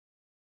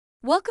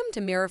Welcome to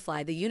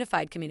MirrorFly, the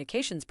unified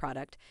communications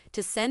product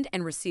to send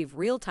and receive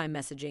real-time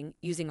messaging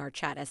using our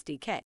Chat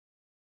SDK.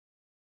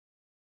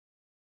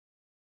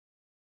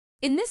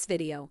 In this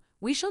video,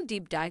 we shall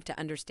deep dive to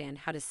understand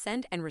how to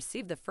send and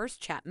receive the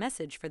first chat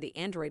message for the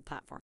Android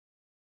platform.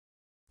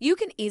 You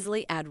can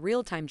easily add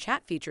real-time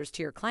chat features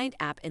to your client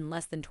app in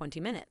less than 20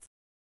 minutes.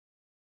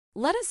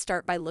 Let us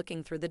start by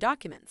looking through the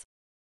documents.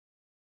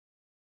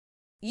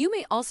 You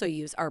may also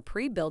use our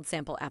pre-built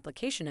sample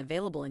application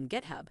available in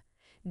GitHub.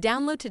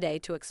 Download today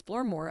to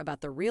explore more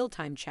about the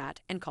real-time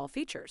chat and call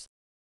features.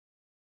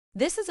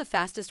 This is the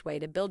fastest way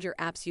to build your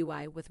app's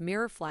UI with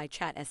MirrorFly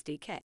Chat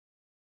SDK.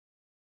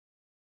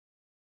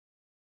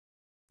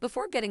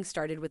 Before getting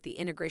started with the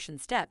integration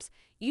steps,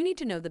 you need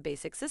to know the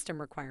basic system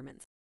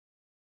requirements.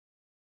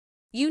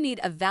 You need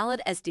a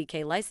valid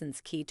SDK license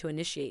key to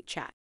initiate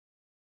chat.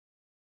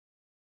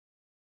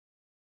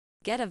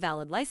 Get a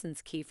valid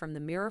license key from the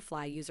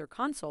MirrorFly user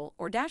console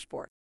or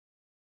dashboard.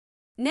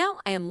 Now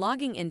I am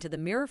logging into the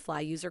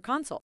MirrorFly user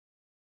console.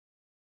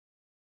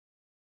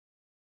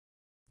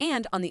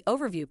 And on the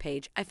overview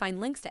page, I find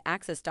links to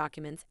access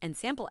documents and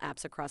sample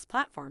apps across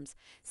platforms,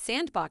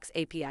 sandbox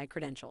API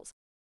credentials.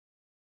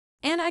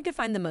 And I could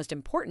find the most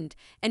important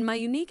and my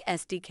unique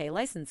SDK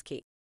license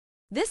key.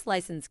 This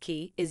license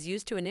key is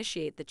used to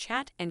initiate the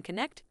chat and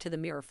connect to the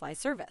MirrorFly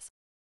service.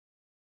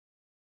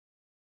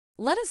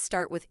 Let us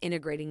start with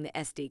integrating the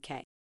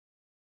SDK.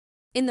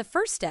 In the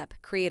first step,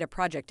 create a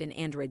project in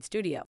Android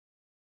Studio.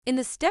 In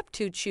the step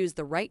 2, choose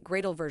the right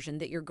Gradle version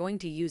that you're going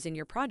to use in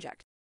your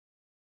project.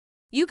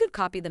 You could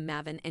copy the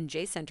Maven and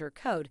JCenter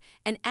code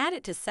and add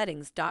it to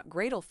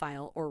settings.gradle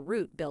file or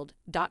root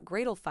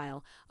build.gradle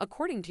file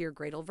according to your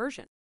Gradle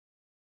version.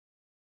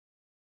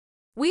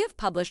 We have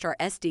published our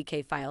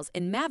SDK files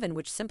in Maven,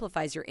 which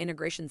simplifies your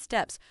integration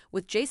steps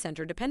with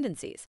JCenter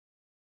dependencies.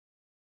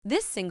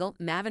 This single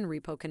Maven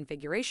repo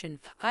configuration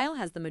file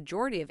has the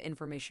majority of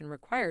information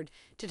required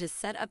to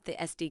set up the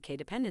SDK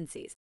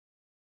dependencies.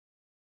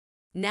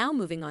 Now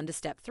moving on to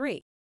step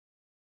 3.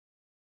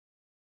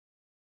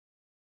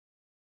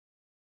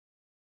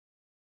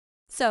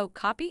 So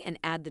copy and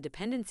add the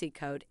dependency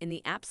code in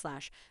the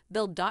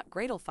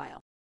app/build.gradle file.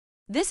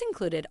 This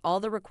included all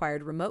the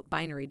required remote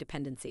binary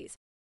dependencies.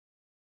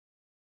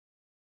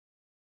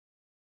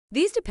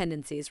 These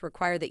dependencies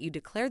require that you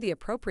declare the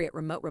appropriate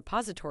remote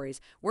repositories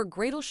where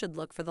Gradle should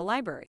look for the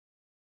library.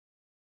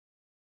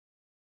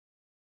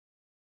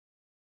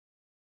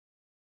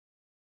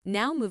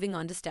 Now moving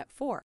on to step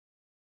 4.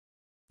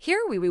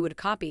 Here we would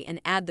copy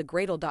and add the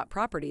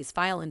Gradle.properties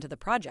file into the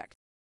project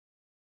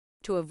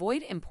to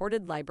avoid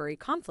imported library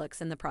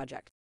conflicts in the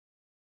project.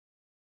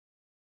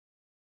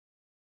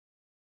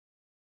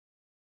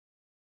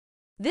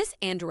 This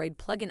Android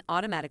plugin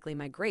automatically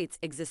migrates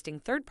existing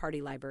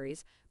third-party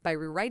libraries by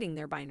rewriting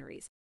their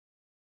binaries.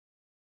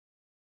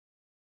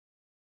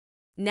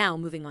 Now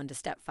moving on to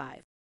step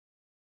 5.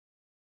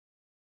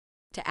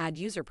 To add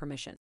user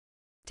permission.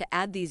 To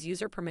add these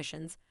user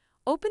permissions,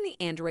 open the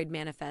Android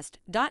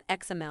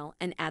manifest.xml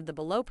and add the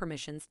below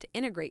permissions to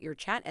integrate your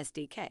Chat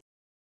SDK.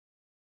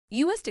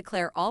 You must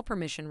declare all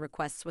permission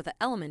requests with an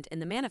element in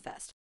the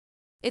manifest.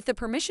 If the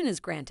permission is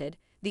granted,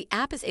 the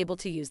app is able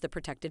to use the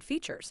protected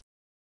features.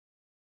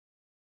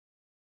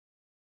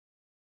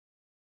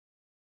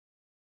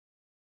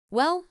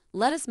 Well,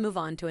 let us move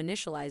on to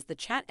initialize the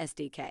Chat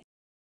SDK.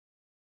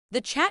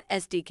 The Chat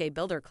SDK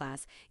Builder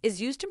class is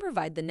used to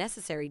provide the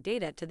necessary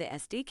data to the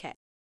SDK.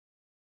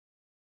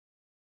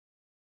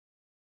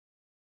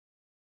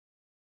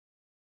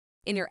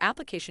 In your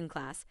application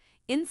class,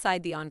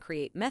 inside the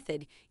onCreate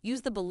method,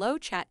 use the below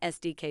Chat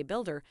SDK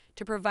Builder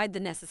to provide the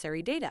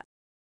necessary data.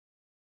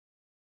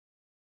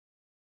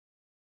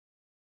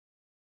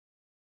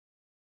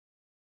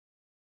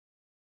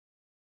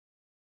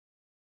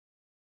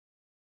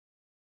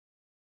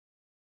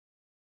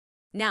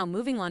 Now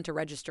moving on to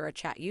register a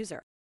chat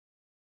user.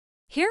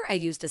 Here I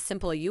used a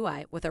simple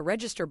UI with a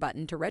register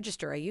button to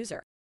register a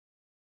user.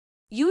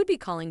 You would be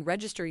calling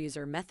register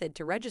user method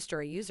to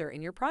register a user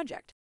in your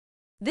project.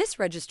 This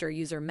register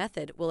user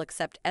method will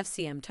accept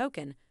FCM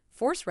token,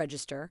 force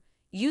register,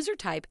 user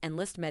type, and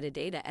list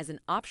metadata as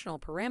an optional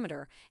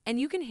parameter, and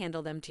you can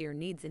handle them to your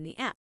needs in the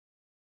app.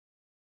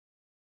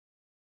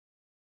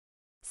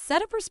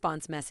 Set up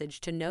response message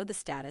to know the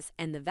status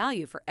and the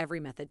value for every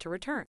method to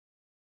return.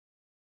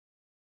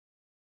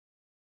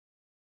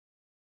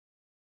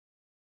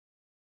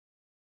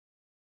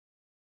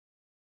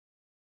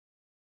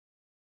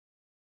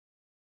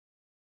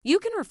 You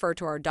can refer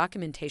to our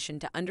documentation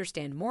to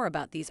understand more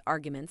about these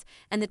arguments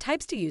and the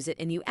types to use it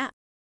in your app.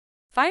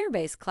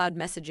 Firebase Cloud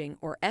Messaging,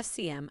 or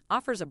FCM,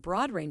 offers a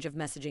broad range of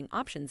messaging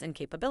options and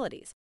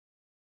capabilities.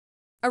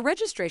 A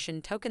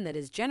registration token that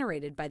is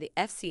generated by the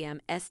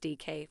FCM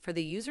SDK for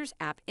the user's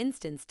app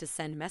instance to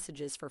send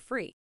messages for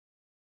free.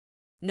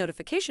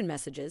 Notification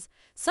messages,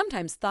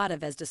 sometimes thought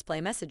of as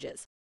display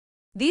messages.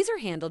 These are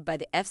handled by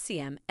the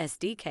FCM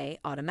SDK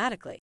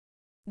automatically.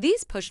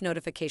 These push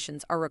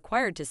notifications are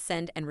required to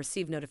send and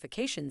receive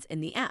notifications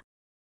in the app.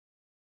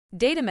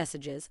 Data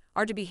messages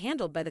are to be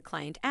handled by the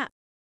client app.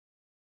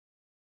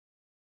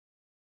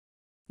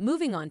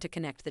 Moving on to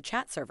connect the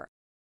chat server.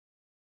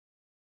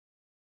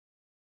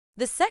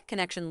 The Set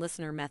Connection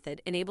Listener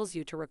method enables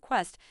you to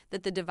request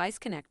that the device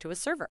connect to a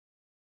server.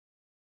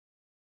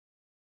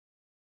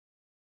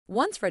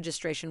 Once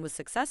registration was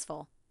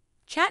successful,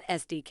 Chat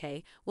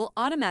SDK will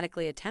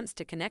automatically attempt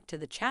to connect to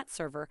the chat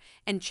server,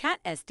 and Chat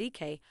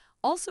SDK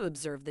also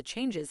observe the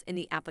changes in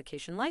the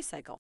application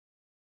lifecycle.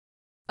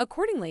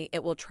 Accordingly,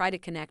 it will try to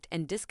connect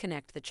and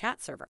disconnect the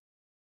chat server.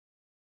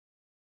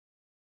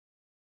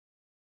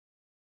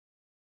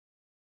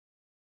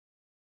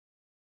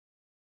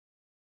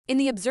 In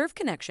the Observe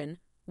connection,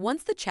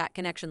 once the Chat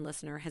Connection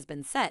Listener has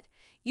been set,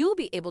 you will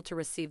be able to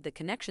receive the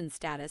connection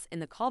status in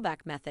the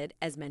callback method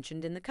as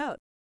mentioned in the code.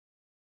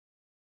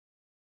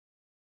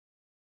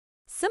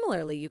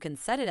 Similarly, you can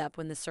set it up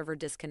when the server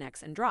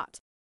disconnects and drops.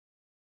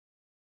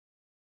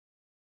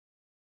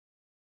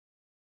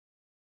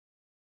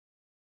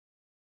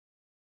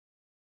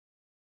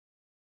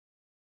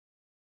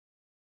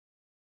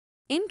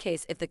 In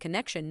case if the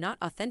connection not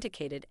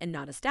authenticated and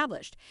not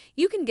established,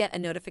 you can get a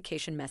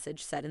notification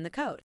message set in the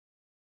code.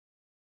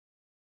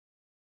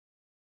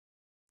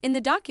 In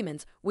the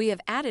documents, we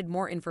have added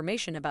more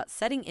information about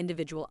setting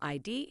individual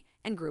ID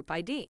and group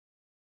ID.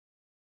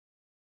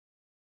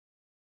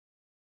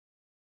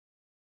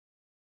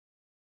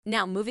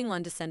 Now moving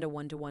on to send a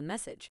one-to-one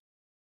message.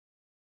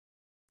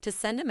 To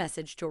send a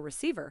message to a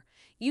receiver,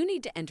 you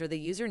need to enter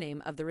the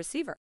username of the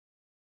receiver.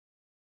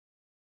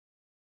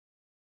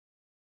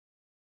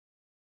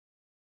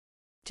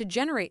 To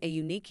generate a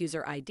unique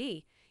user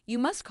ID, you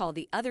must call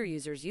the other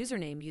user's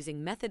username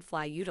using method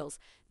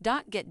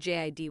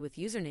flyutils.getJID with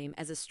username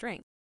as a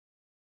string.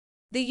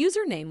 The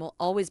username will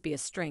always be a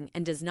string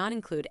and does not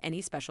include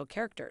any special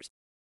characters.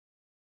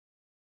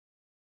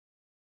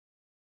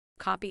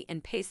 Copy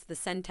and paste the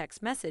send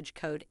text message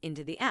code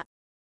into the app.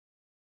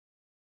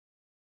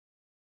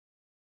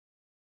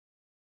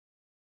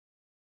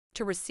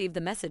 To receive the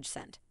message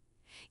sent,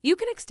 you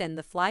can extend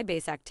the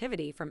Flybase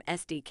activity from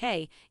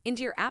SDK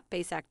into your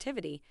app-based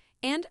activity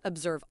and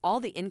observe all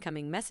the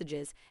incoming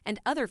messages and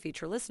other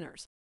feature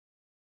listeners.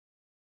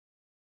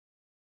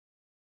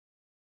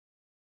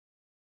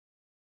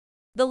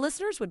 The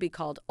listeners would be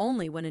called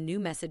only when a new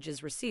message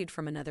is received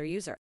from another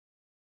user.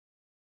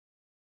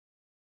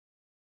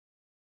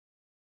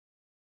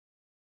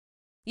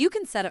 You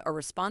can set a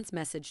response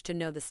message to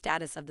know the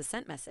status of the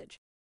sent message.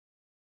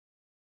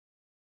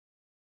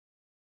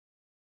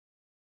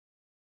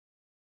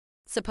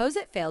 Suppose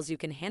it fails, you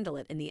can handle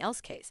it in the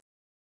else case.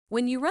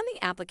 When you run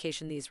the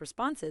application, these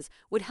responses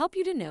would help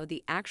you to know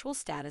the actual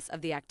status of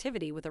the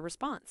activity with a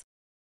response.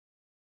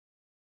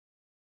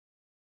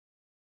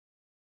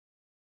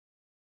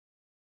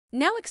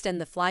 Now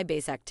extend the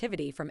Flybase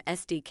activity from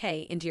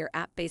SDK into your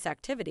app-based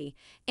activity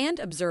and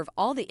observe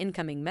all the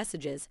incoming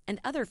messages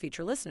and other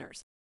feature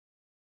listeners.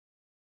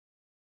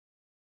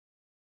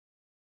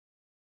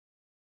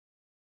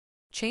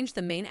 Change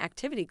the main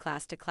activity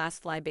class to class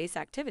Flybase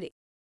activity.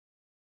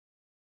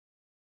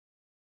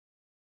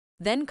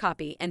 Then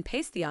copy and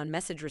paste the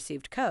onMessage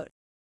received code.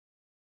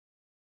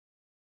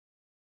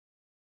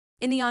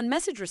 In the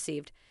onMessage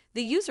received,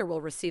 the user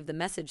will receive the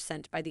message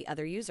sent by the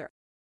other user.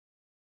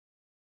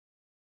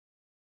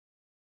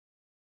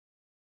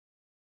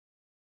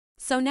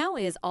 So now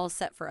it is all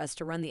set for us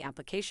to run the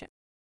application.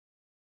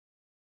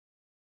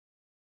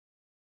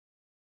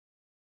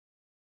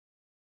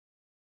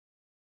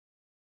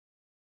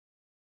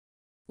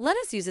 Let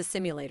us use a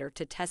simulator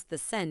to test the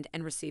send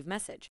and receive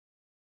message.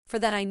 For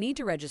that, I need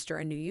to register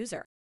a new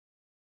user.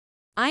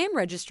 I am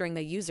registering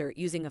a user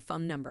using a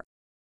phone number.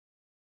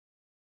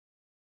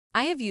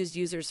 I have used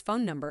user's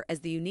phone number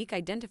as the unique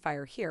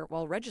identifier here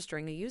while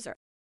registering a user.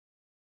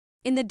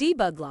 In the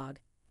debug log,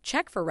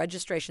 check for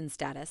registration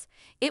status.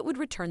 It would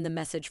return the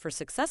message for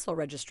successful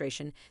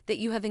registration that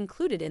you have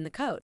included in the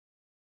code.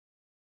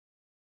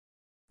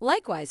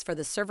 Likewise, for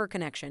the server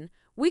connection,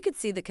 we could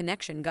see the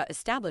connection got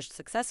established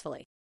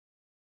successfully.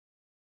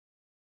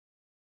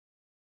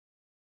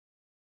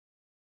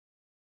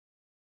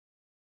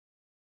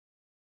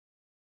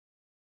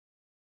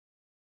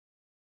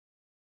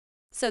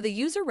 So the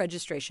user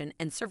registration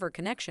and server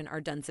connection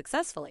are done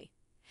successfully.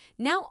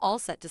 Now all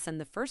set to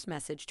send the first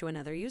message to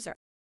another user.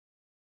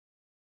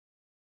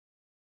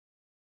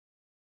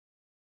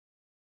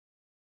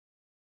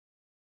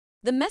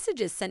 The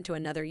message is sent to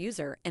another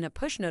user, and a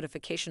push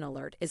notification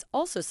alert is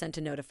also sent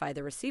to notify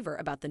the receiver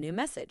about the new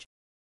message.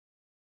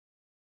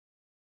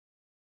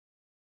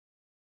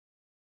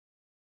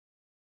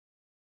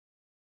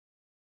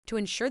 To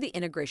ensure the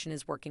integration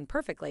is working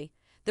perfectly,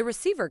 the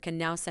receiver can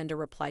now send a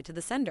reply to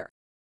the sender.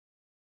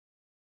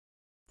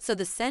 So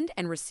the send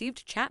and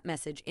received chat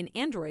message in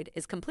Android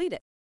is completed.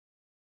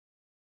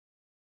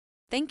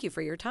 Thank you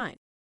for your time.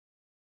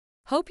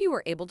 Hope you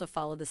were able to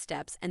follow the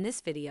steps, and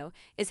this video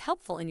is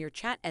helpful in your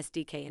Chat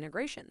SDK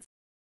integrations.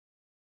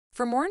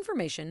 For more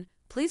information,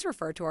 please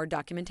refer to our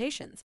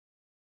documentations.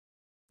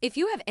 If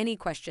you have any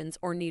questions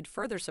or need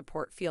further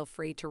support, feel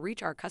free to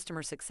reach our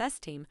customer success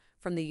team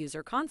from the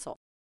user console.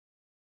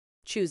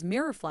 Choose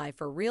MirrorFly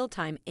for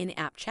real-time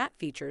in-app chat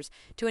features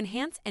to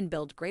enhance and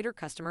build greater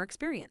customer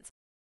experience.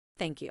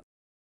 Thank you.